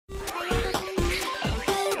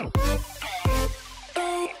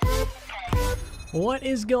What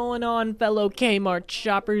is going on, fellow Kmart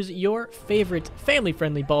shoppers? Your favorite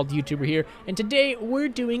family-friendly bald YouTuber here, and today we're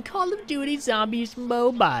doing Call of Duty Zombies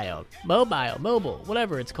Mobile, mobile,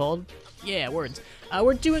 whatever it's called. Yeah, words.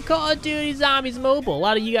 We're doing Call of Duty Zombies Mobile. A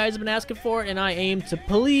lot of you guys have been asking for it, and I aim to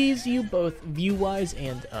please you both view-wise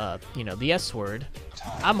and, you know, the S word.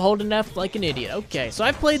 I'm holding F like an idiot. Okay, so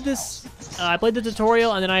I played this, I played the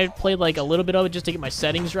tutorial, and then I played like a little bit of it just to get my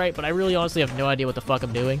settings right, but I really honestly have no idea what the fuck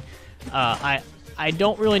I'm doing. I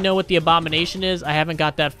don't really know what the abomination is. I haven't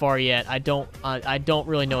got that far yet. I don't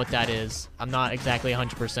really know what that is. I'm not exactly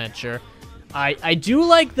 100% sure. I do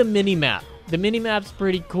like the mini-map. The mini-map's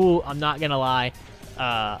pretty cool, I'm not gonna lie.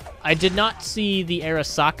 I did not see the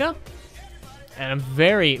Arasaka, and I'm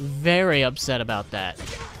very, very upset about that.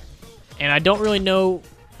 And I don't really know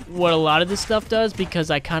what a lot of this stuff does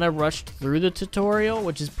because I kind of rushed through the tutorial,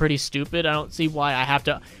 which is pretty stupid. I don't see why I have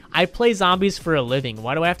to. I play zombies for a living.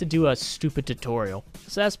 Why do I have to do a stupid tutorial?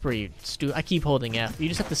 So that's pretty stupid. I keep holding F. You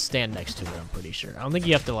just have to stand next to it, I'm pretty sure. I don't think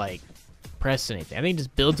you have to, like, press anything. I think it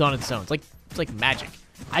just builds on its own. It's like magic.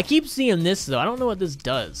 I keep seeing this, though. I don't know what this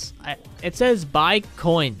does. It says buy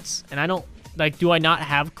coins, and I don't, like, do I not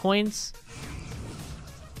have coins?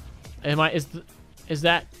 Is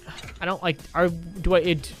that, I don't like, do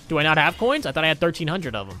I not have coins? I thought I had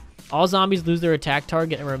 1,300 of them. All zombies lose their attack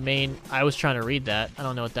target and remain, I was trying to read that. I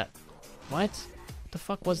don't know what that, what the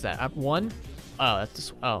fuck was that? One? Oh, that's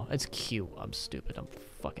just, oh, it's Q. I'm stupid. I'm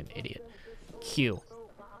a fucking idiot. Q.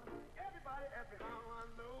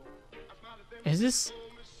 Is this,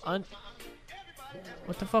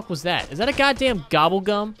 what the fuck was that? Is that a goddamn gobble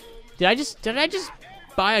gum? Did I just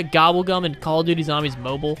buy a gobble gum in Call of Duty Zombies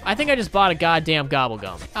Mobile? I think I just bought a goddamn gobble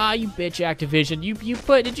gum. Ah, you bitch, Activision.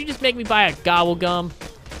 Did you just make me buy a gobble gum?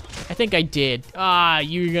 I think I did. Ah,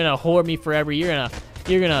 you're gonna whore me for every, you're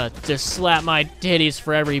gonna just slap my titties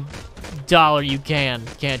for every dollar you can,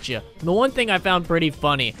 can't you? The one thing I found pretty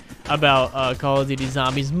funny about Call of Duty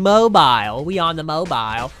Zombies Mobile, we on the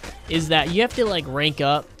mobile, is that you have to like rank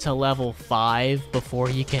up to level 5 before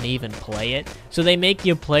you can even play it. So they make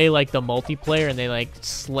you play like the multiplayer and they like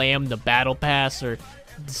slam the battle pass or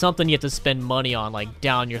something you have to spend money on like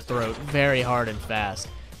down your throat very hard and fast.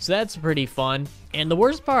 So that's pretty fun. And the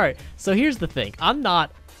worst part, so here's the thing, I'm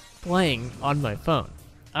not playing on my phone.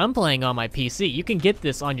 I'm playing on my PC. You can get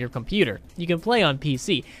this on your computer. You can play on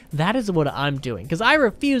PC. That is what I'm doing because I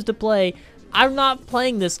refuse to play. I'm not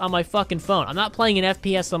playing this on my fucking phone. I'm not playing an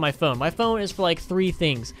FPS on my phone. My phone is for like 3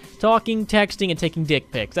 things. Talking, texting, and taking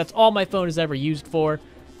dick pics. That's all my phone is ever used for.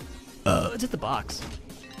 It's at the box.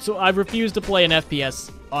 So I refuse to play an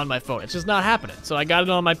FPS on my phone. It's just not happening. So I got it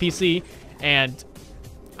on my PC, and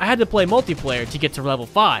I had to play multiplayer to get to level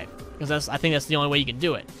 5. Because I think that's the only way you can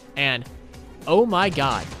do it. And, oh my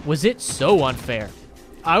god, was it so unfair.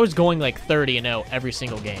 I was going like 30-0 every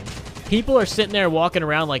single game. People are sitting there walking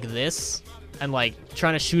around like this, and like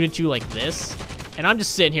trying to shoot at you like this, and I'm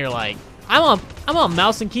just sitting here like I'm on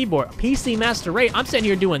mouse and keyboard, PC Master Race. I'm sitting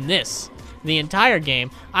here doing this the entire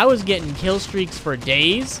game. I was getting kill streaks for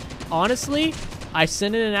days. Honestly, I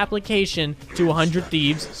sent in an application to 100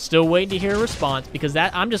 Thieves, still waiting to hear a response because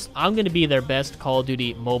I'm gonna be their best Call of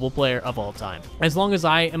Duty mobile player of all time. As long as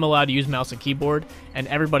I am allowed to use mouse and keyboard, and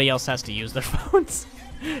everybody else has to use their phones.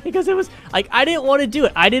 Because it was, like, I didn't want to do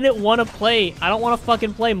it. I didn't want to play. I don't want to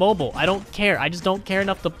fucking play mobile. I don't care. I just don't care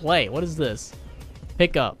enough to play. What is this?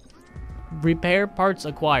 Pick up. Repair parts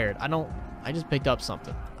acquired. I just picked up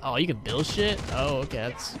something. Oh, you can build shit? Oh, okay.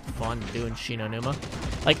 That's fun doing Shinonuma.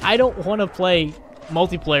 Like, I don't want to play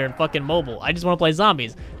multiplayer and fucking mobile. I just want to play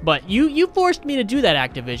zombies. But you forced me to do that,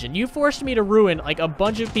 Activision. You forced me to ruin, like, a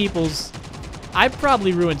bunch of people's... I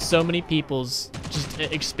probably ruined so many people's just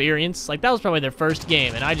experience. Like, that was probably their first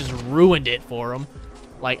game, and I just ruined it for them.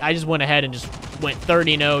 Like, I just went ahead and just went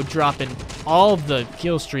 30-0, dropping all of the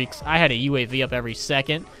kill streaks. I had a UAV up every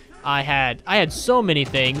second. I had so many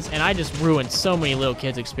things, and I just ruined so many little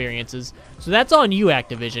kids' experiences. So that's on you,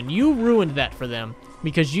 Activision. You ruined that for them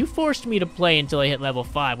because you forced me to play until I hit level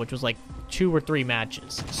 5, which was like 2 or 3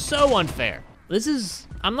 matches. So unfair. This is...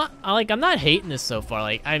 I'm not hating this so far.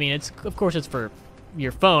 Like, I mean, of course it's for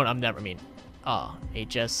your phone.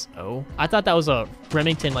 HSO. I thought that was a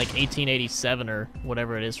Remington, like, 1887 or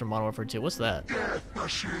whatever it is from Modern Warfare 2. What's that?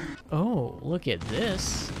 Oh, look at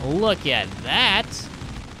this. Look at that.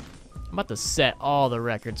 I'm about to set all the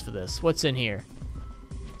records for this. What's in here?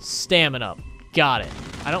 Stamina. Got it.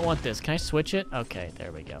 I don't want this. Can I switch it? Okay,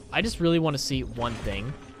 there we go. I just really want to see one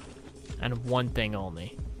thing, and one thing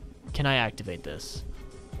only. Can I activate this?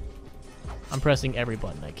 I'm pressing every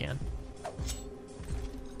button I can.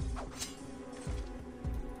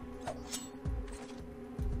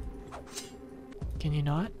 Can you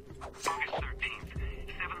not?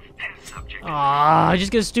 Ah, I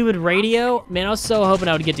just get a stupid radio? Man, I was so hoping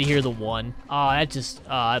I would get to hear the 1. Oh, that just,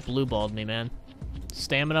 that blue-balled me, man.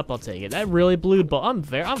 Stamina up, I'll take it. That really blue-ball. I'm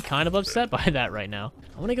kind of upset by that right now.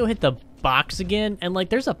 I want to go hit the box again, and like,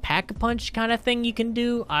 there's a pack-a-punch kind of thing you can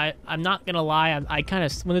do. I'm not gonna lie, I kind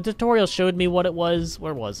of, when the tutorial showed me what it was,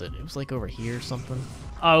 where was it? It was like over here or something.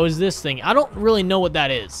 Oh, it was this thing. I don't really know what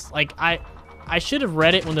that is. Like, I should have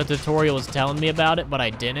read it when the tutorial was telling me about it, but I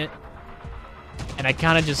didn't. And I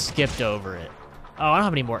kind of just skipped over it. Oh, I don't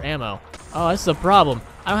have any more ammo. Oh, that's the problem.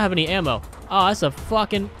 I don't have any ammo. Oh, that's a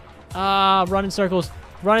fucking... run in circles.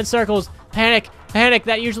 Run in circles. Panic. Panic.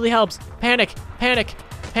 That usually helps. Panic. Panic.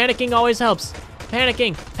 Panicking always helps.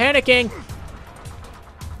 Panicking. Panicking.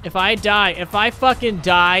 If I fucking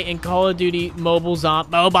die in Call of Duty mobile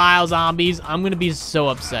zombies, I'm gonna be so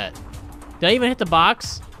upset. Did I even hit the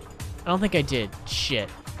box? I don't think I did. Shit.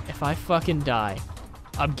 If I fucking die,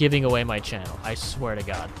 I'm giving away my channel. I swear to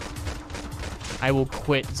God. I will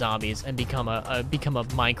quit zombies and become a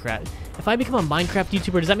Minecraft. If I become a Minecraft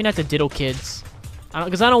YouTuber, does that mean I have to diddle kids?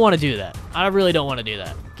 Because I don't want to do that. I really don't want to do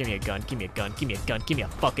that. Give me a gun. Give me a gun. Give me a gun. Give me a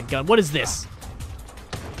fucking gun. What is this?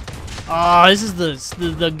 Oh, this is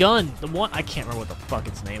the gun. The one. I can't remember what the fuck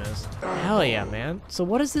its name is. Hell yeah, man. So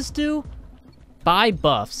what does this do? Buy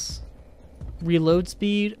buffs. Reload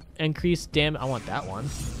speed. Increase damage. I want that one.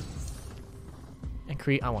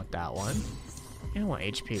 I want that one. I don't want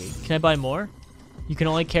HP. Can I buy more? You can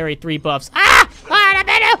only carry 3 buffs. Ah!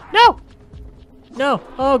 Ah, no! No!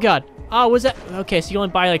 Oh, God. Oh, was that? Okay, so you only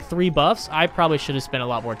buy like 3 buffs? I probably should have spent a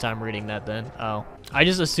lot more time reading that then. Oh. I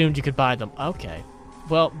just assumed you could buy them. Okay.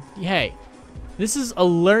 Well, hey. This is a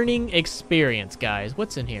learning experience, guys.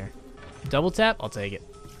 What's in here? Double tap? I'll take it.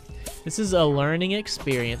 This is a learning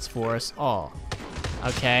experience for us all.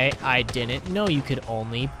 Okay, I didn't know you could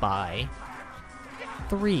only buy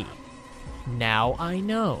 3. Now I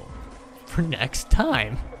know. For next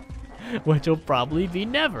time. Which will probably be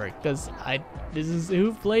never, because this is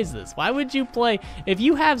who plays this. Why would you play if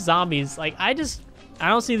you have zombies? Like, I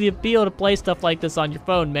don't see the appeal to play stuff like this on your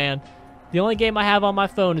phone, man. The only game I have on my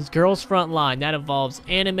phone is Girls Frontline. That involves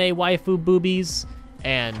anime waifu boobies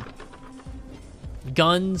and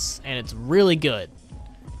guns, and it's really good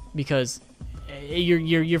because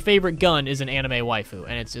your favorite gun is an anime waifu,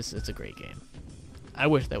 and it's a great game. I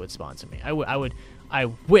wish they would sponsor me. I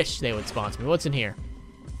wish they would sponsor me. What's in here?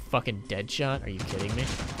 Fucking Deadshot? Are you kidding me?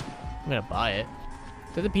 I'm gonna buy it.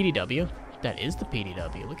 Is that the PDW? That is the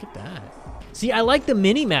PDW. Look at that. See, I like the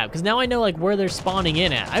mini-map, because now I know, like, where they're spawning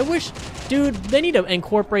in at. I wish, dude, they need to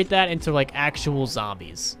incorporate that into, like, actual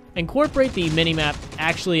zombies. Incorporate the mini-map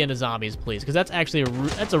actually into zombies, please, because that's actually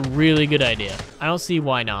that's a really good idea. I don't see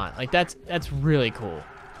why not. Like, that's really cool.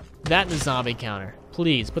 That and the zombie counter.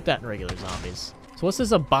 Please, put that in regular zombies. So what's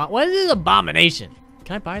this what is this abomination?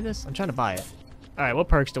 Can I buy this? I'm trying to buy it. All right, what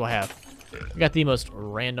perks do I have? I got the most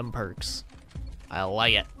random perks. I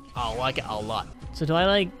like it. I like it a lot. So do I,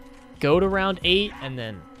 like, go to round 8 and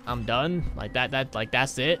then I'm done? Like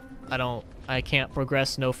that's it? I can't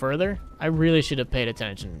progress no further? I really should have paid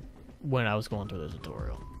attention when I was going through the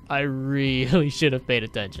tutorial. I really should have paid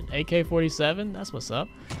attention. AK-47? That's what's up.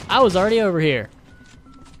 I was already over here.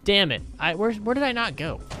 Damn it. Where did I not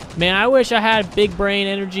go? Man, I wish I had big brain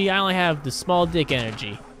energy. I only have the small dick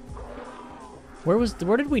energy.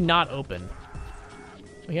 Where did we not open?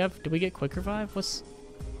 Did we get quick revive? I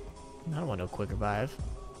don't want no quick revive.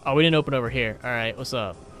 Oh, we didn't open over here. All right, what's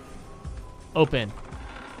up? Open.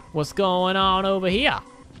 What's going on over here?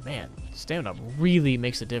 Man, stamina really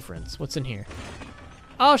makes a difference. What's in here?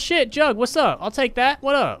 Oh shit, Jug, what's up? I'll take that.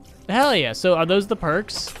 What up? Hell yeah. So are those the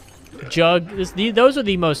perks? Jug, those are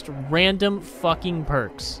the most random fucking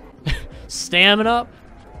perks. Stamina,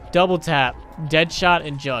 double tap, Deadshot,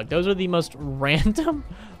 and Jug. Those are the most random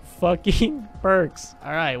fucking perks.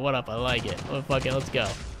 All right, what up? I like it. Well, fucking, let's go.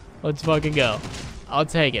 Let's fucking go. I'll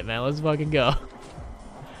take it, man. Let's fucking go.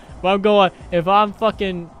 If I'm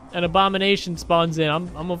fucking an abomination spawns in,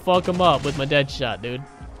 I'm gonna fuck him up with my Deadshot, dude.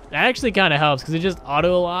 That actually kind of helps because it just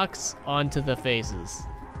auto locks onto the faces.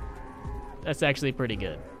 That's actually pretty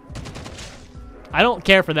good. I don't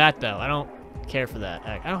care for that though. I don't care for that.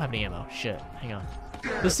 I don't have any ammo. Shit. Hang on.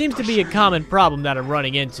 This seems to be a common problem that I'm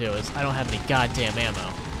running into is I don't have any goddamn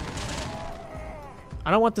ammo.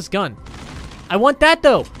 I don't want this gun. I want that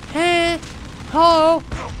though. Hey, ho,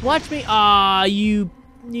 watch me. Ah, you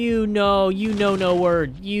know no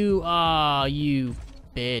word. You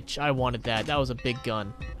bitch. I wanted that. That was a big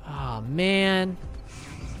gun. Oh man.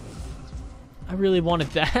 I really wanted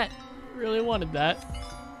that. Really wanted that.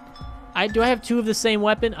 Do I have 2 of the same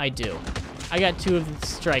weapon? I do. I got 2 of the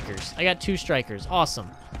strikers. I got 2 strikers.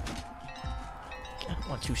 Awesome. I don't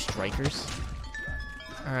want 2 strikers.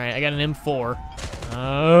 All right, I got an M4.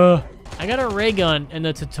 I got a ray gun in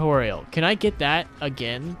the tutorial. Can I get that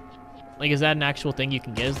again? Like, is that an actual thing you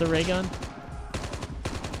can get as the ray gun?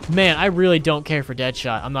 Man, I really don't care for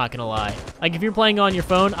Deadshot. I'm not gonna lie. Like, if you're playing on your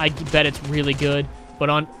phone, I bet it's really good. But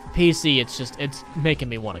on PC, it's making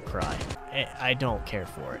me want to cry. I don't care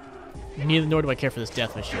for it. Nor do I care for this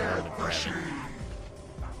death machine.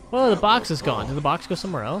 Well, the box is gone. Did the box go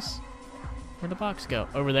somewhere else? Where'd the box go?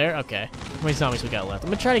 Over there? Okay. How many zombies we got left?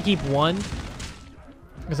 I'm gonna try to keep 1.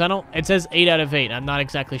 Because I don't... It says 8 out of 8. I'm not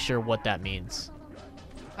exactly sure what that means.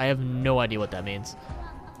 I have no idea what that means.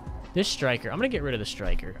 This striker. I'm gonna get rid of the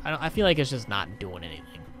striker. I feel like it's just not doing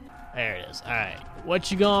anything. There it is. Alright.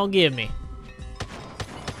 What you gonna give me?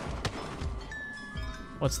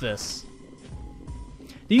 What's this?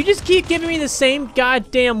 Do you just keep giving me the same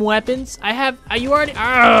goddamn weapons? You already...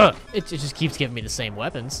 It just keeps giving me the same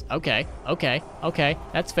weapons. Okay. Okay. Okay.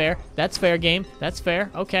 That's fair. That's fair, game. That's fair.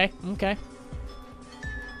 Okay. Okay.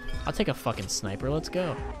 I'll take a fucking sniper. Let's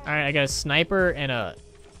go. Alright, I got a sniper and a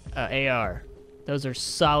AR. Those are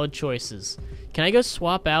solid choices. Can I go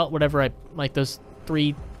swap out whatever like those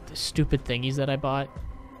 3 stupid thingies that I bought?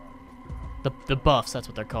 The buffs, that's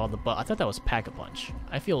what they're called. I thought that was Pack-a-Punch.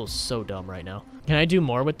 I feel so dumb right now. Can I do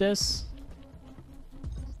more with this?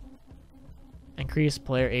 Increase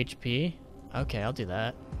player HP. Okay, I'll do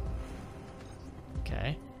that.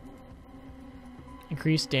 Okay.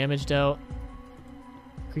 Increase damage dealt.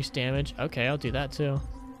 Increase damage. Okay, I'll do that too.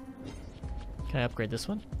 Can I upgrade this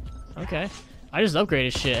one? Okay. I just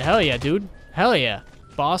upgraded shit. Hell yeah, dude. Hell yeah.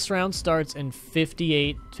 Boss round starts in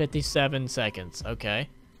 57 seconds. Okay.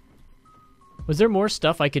 Was there more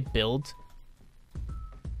stuff I could build?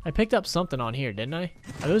 I picked up something on here, didn't I?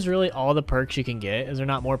 Are those really all the perks you can get? Is there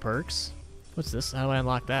not more perks? What's this? How do I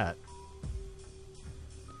unlock that?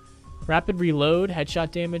 Rapid reload,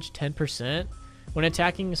 headshot damage, 10%. When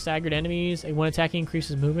attacking staggered enemies, when attacking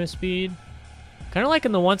increases movement speed. Kind of like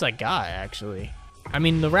in the ones I got, actually. I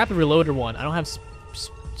mean, the rapid reloader one, I don't have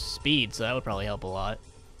speed, so that would probably help a lot.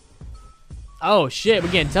 Oh, shit,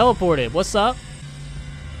 we're getting teleported. What's up?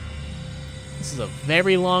 This is a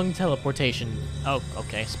very long teleportation. Oh,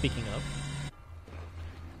 okay, speaking of.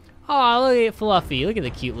 Oh, look at Fluffy. Look at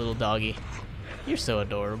the cute little doggy. You're so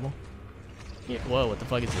adorable. Whoa, what the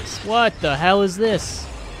fuck is this? What the hell is this?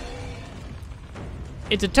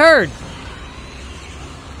 It's a turd!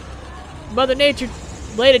 Mother Nature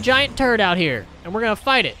laid a giant turd out here, and we're gonna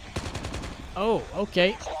fight it. Oh,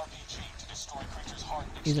 okay.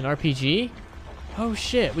 Use an RPG? Oh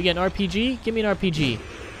shit, we get an RPG? Give me an RPG.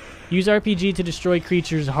 Use RPG to destroy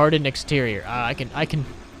creatures' hardened exterior. I can...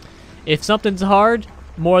 If something's hard,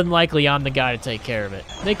 more than likely I'm the guy to take care of it.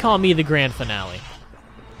 They call me the grand finale.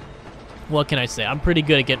 What can I say? I'm pretty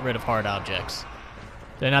good at getting rid of hard objects.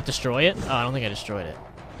 Did I not destroy it? Oh, I don't think I destroyed it.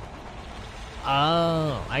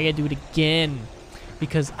 Oh, I gotta do it again.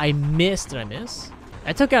 Because I missed. Did I miss?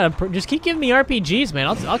 I took out a... Just keep giving me RPGs, man.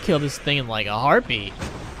 I'll kill this thing in like a heartbeat.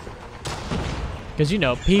 Because, you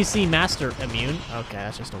know, PC Master Immune. Okay,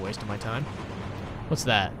 that's just a waste of my time. What's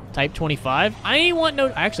that? Type 25? I ain't want no...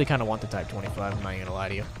 I actually kind of want the Type 25. I'm not even gonna lie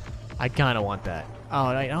to you. I kind of want that. Oh,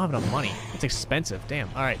 I don't have enough money. It's expensive. Damn.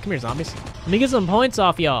 All right, come here, zombies. Let me get some points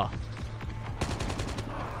off y'all.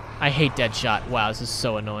 I hate Deadshot. Wow, this is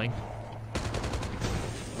so annoying.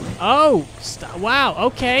 Oh, wow.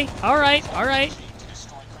 Okay. All right. All right.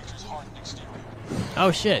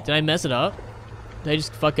 Oh, shit. Did I mess it up? Did I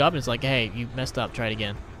just fuck up and it's like, hey, you messed up. Try it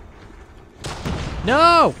again.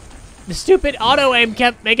 No! The stupid auto-aim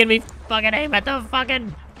kept making me fucking aim at the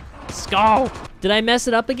fucking skull. Did I mess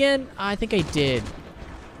it up again? I think I did.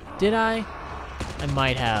 Did I? I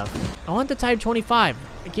might have. I want the Type 25.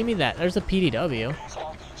 Give me that. There's a PDW.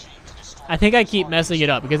 I think I keep messing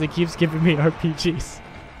it up because it keeps giving me RPGs.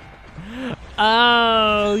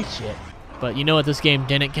 Oh, shit. But you know what this game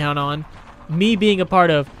didn't count on? Me being a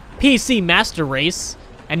part of PC Master Race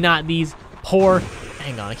and not these poor...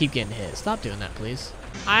 Hang on, I keep getting hit. Stop doing that, please.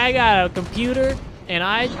 I got a computer and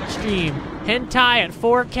I stream hentai at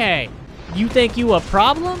 4K. You think you a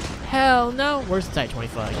problem? Hell no. Where's the Type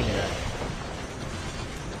 25? Give me that.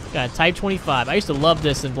 Got a Type 25. I used to love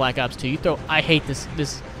this in Black Ops 2. You throw... I hate this...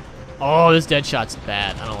 Oh, this Deadshot's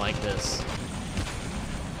bad. I don't like this.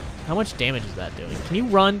 How much damage is that doing? Can you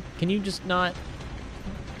run? Can you just not...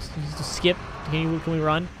 Just skip? Can we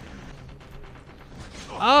run?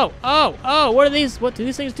 Oh, oh, oh, what are these? What, do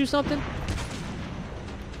these things do something?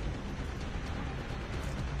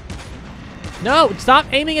 No, stop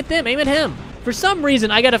aiming at them, aim at him. For some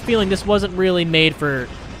reason, I got a feeling this wasn't really made for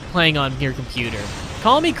playing on your computer.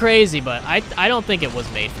 Call me crazy, but I don't think it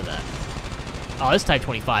was made for that. Oh, this Type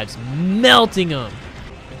 25's melting him.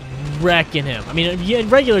 Wrecking him. I mean, in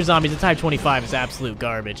regular zombies, the Type 25 is absolute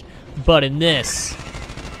garbage. But in this,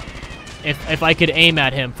 if I could aim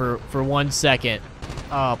at him for 1 second.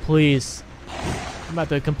 Oh, please. I'm about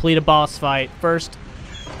to complete a boss fight. First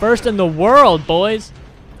in the world, boys.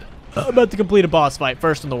 I'm about to complete a boss fight.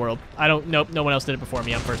 First in the world. Nope, no one else did it before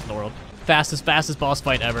me. I'm first in the world. Fastest boss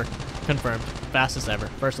fight ever. Confirmed. Fastest ever.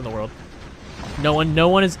 First in the world. No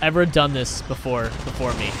one has ever done this before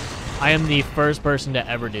me. I am the first person to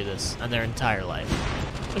ever do this in their entire life.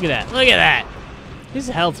 Look at that. Look at that. His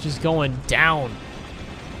health's just going down.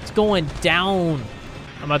 It's going down.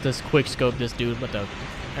 I'm about to quick scope this dude.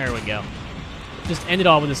 There we go. Just end it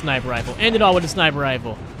all with a sniper rifle. End it all with a sniper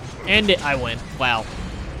rifle. End it. I win. Wow.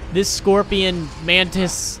 This scorpion,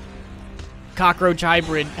 mantis, cockroach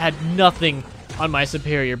hybrid had nothing on my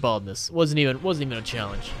superior baldness. Wasn't even a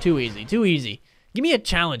challenge. Too easy. Too easy. Give me a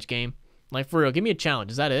challenge, game. Like, for real, give me a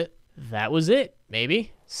challenge. Is that it? That was it.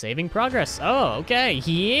 Maybe. Saving progress. Oh, okay.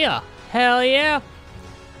 Yeah. Hell yeah.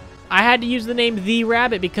 I had to use the name The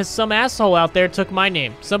Rabbit because some asshole out there took my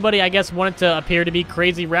name. Somebody, I guess, wanted to appear to be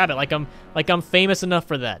Crazy Rabbit, like I'm famous enough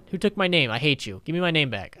for that. Who took my name? I hate you. Give me my name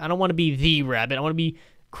back. I don't want to be The Rabbit. I want to be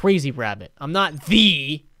Crazy Rabbit. I'm not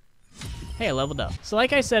the... Hey, I leveled up. So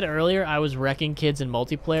like I said earlier, I was wrecking kids in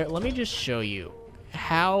multiplayer. Let me just show you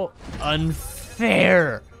how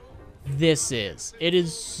unfair this is. It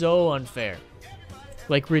is so unfair.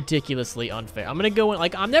 Like, ridiculously unfair. I'm gonna go in,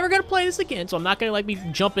 like, I'm never gonna play this again, so I'm not gonna, like, be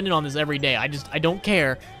jumping in on this every day. I don't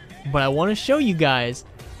care. But I want to show you guys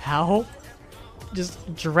how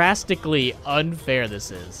just drastically unfair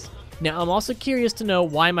this is. Now, I'm also curious to know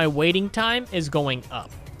why my waiting time is going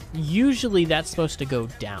up. Usually, that's supposed to go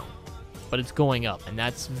down, but it's going up, and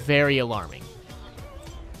that's very alarming.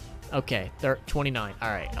 Okay, 29. All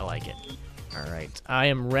right, I like it. All right, I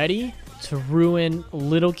am ready to ruin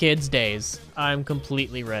little kids' days. I'm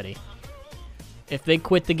completely ready. If they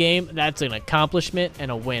quit the game, that's an accomplishment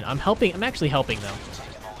and a win. I'm actually helping them.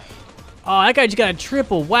 Oh, that guy just got a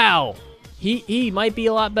triple. Wow. He might be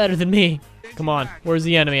a lot better than me. Come on, where's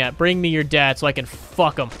the enemy at? Bring me your dad so I can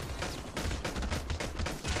fuck him.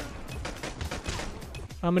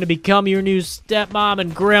 I'm gonna become your new stepmom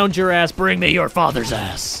and ground your ass. Bring me your father's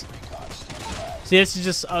ass. See, this is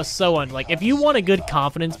just so like, if you want a good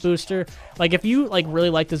confidence booster, like if you like really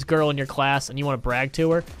like this girl in your class and you want to brag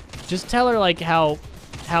to her, just tell her like how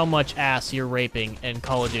much ass you're raping in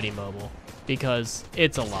Call of Duty Mobile, because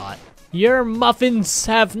it's a lot. Your muffins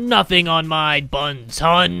have nothing on my buns,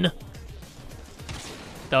 hun.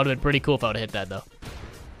 That would have been pretty cool if I would have hit that though.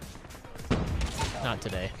 Not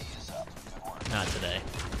today. Not today.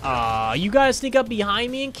 Aw, you guys sneak up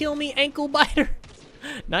behind me and kill me, ankle biter.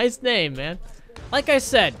 Nice name, man. Like I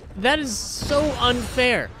said, that is so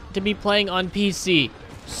unfair to be playing on PC.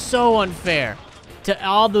 So unfair to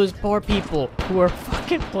all those poor people who are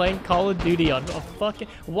fucking playing Call of Duty on a fucking...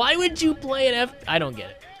 Why would you play an I don't get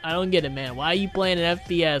it. I don't get it, man. Why are you playing an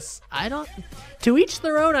FPS? To each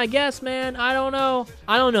their own, I guess, man. I don't know.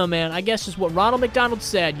 I don't know, man. I guess just what Ronald McDonald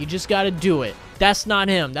said. You just gotta do it. That's not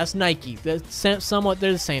him. That's Nike. That's somewhat,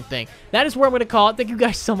 they're the same thing. That is where I'm gonna call it. Thank you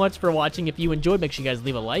guys so much for watching. If you enjoyed, make sure you guys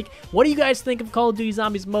leave a like. What do you guys think of Call of Duty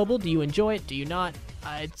Zombies Mobile? Do you enjoy it? Do you not?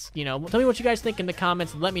 You know, tell me what you guys think in the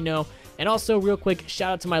comments and let me know. And also, real quick,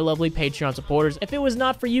 shout out to my lovely Patreon supporters. If it was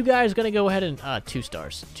not for you guys, I'm gonna go ahead and 2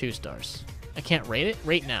 stars. 2 stars. I can't rate it?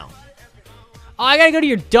 Rate now. Oh, I gotta go to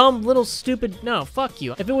your dumb little stupid... No, fuck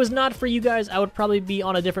you. If it was not for you guys, I would probably be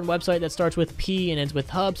on a different website that starts with P and ends with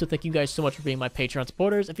Hub, so thank you guys so much for being my Patreon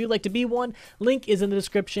supporters. If you'd like to be one, link is in the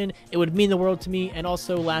description. It would mean the world to me. And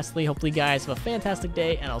also, lastly, hopefully you guys have a fantastic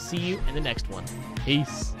day, and I'll see you in the next one.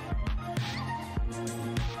 Peace.